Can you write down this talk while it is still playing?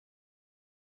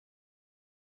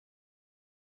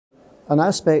an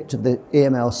aspect of the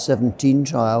AML17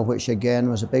 trial, which again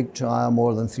was a big trial,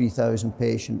 more than 3,000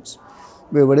 patients.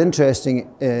 We were interested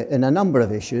in a number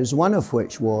of issues, one of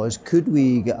which was, could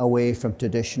we get away from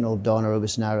traditional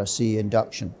Daunorubicin Ara-C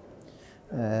induction?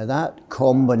 That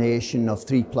combination of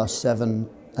 3+7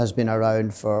 has been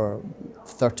around for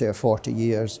 30 or 40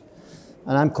 years.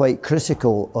 And I'm quite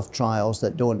critical of trials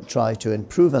that don't try to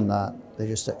improve on that, they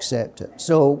just accept it.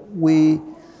 So we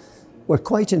were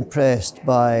quite impressed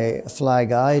by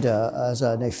FLAG-Ida as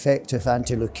an effective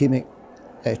anti-leukemic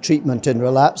treatment in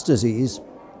relapse disease.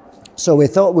 So we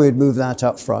thought we would move that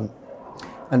up front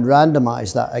and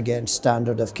randomise that against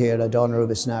standard of care, a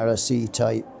Daunorubicin Ara-C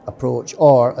type approach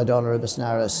or a Daunorubicin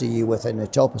Ara-C with an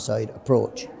etoposide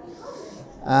approach.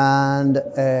 And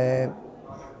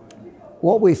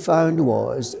what we found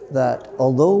was that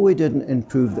although we didn't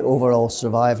improve the overall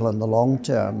survival in the long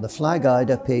term, the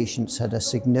FLAG-Ida patients had a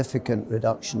significant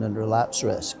reduction in relapse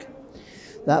risk.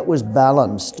 That was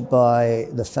balanced by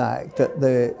the fact that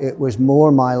it was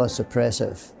more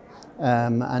myelosuppressive.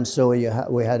 And so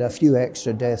we had a few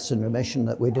extra deaths in remission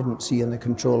that we didn't see in the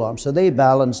control arm. So they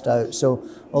balanced out. So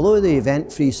although the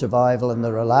event-free survival and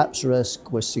the relapse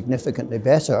risk was significantly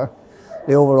better,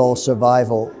 the overall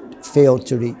survival failed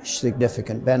to reach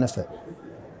significant benefit.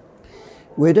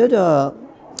 We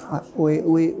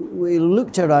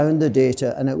looked around the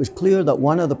data, and it was clear that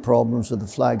one of the problems with the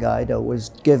FLAG-Ida was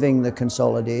giving the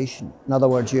consolidation. In other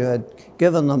words, you had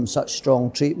given them such strong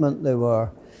treatment, they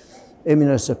were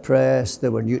immunosuppressed, they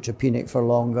were neutropenic for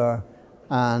longer,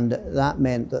 and that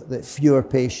meant that fewer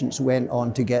patients went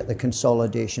on to get the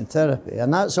consolidation therapy.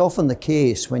 And that's often the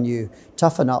case when you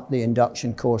toughen up the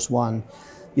induction course 1,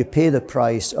 you pay the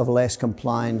price of less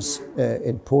compliance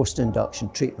in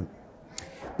post-induction treatment.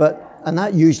 And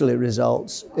that usually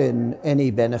results in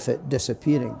any benefit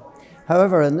disappearing.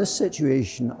 However, in this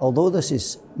situation, although this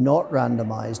is not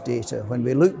randomized data, when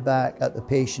we look back at the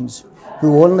patients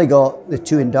who only got the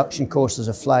 2 induction courses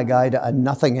of FLAG-Ida and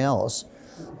nothing else,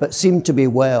 but seemed to be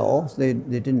well,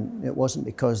 it wasn't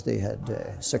because they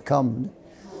had succumbed.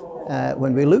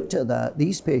 When we looked at that,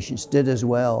 these patients did as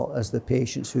well as the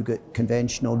patients who got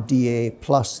conventional DA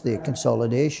plus the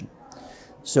consolidation.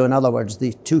 So in other words,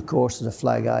 the 2 courses of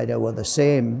FLAG-Ida were the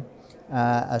same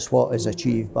as what is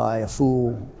achieved by a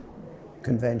full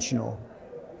conventional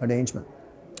arrangement.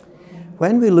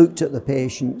 When we looked at the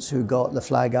patients who got the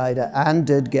FLAG-Ida and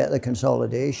did get the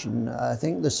consolidation, I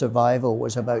think the survival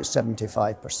was about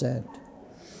 75%.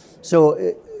 So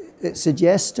it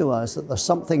suggests to us that there's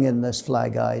something in this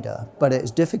FLAG-Ida, but it's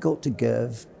difficult to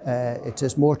give, it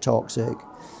is more toxic,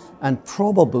 and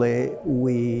probably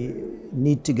we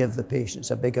need to give the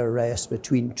patients a bigger rest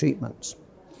between treatments.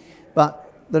 But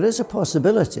there is a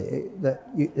possibility that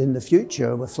in the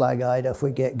future with FLAG-Ida, if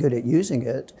we get good at using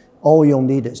it, all you'll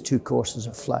need is 2 courses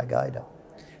of FLAG-Ida.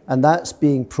 And that's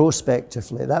being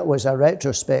prospectively, that was a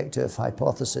retrospective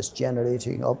hypothesis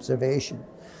generating observation.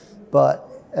 But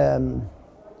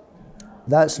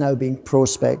that's now being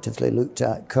prospectively looked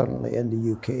at currently in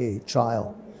the UK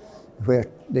trial, where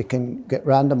they can get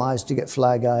randomized to get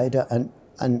FLAG-Ida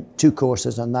and 2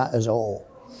 courses, and that is all,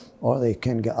 or they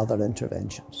can get other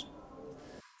interventions.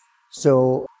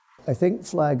 So I think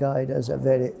FLAG-Ida is a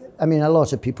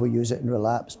lot of people use it in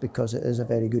relapse because it is a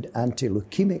very good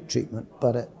anti-leukemic treatment,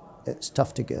 but it's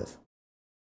tough to give.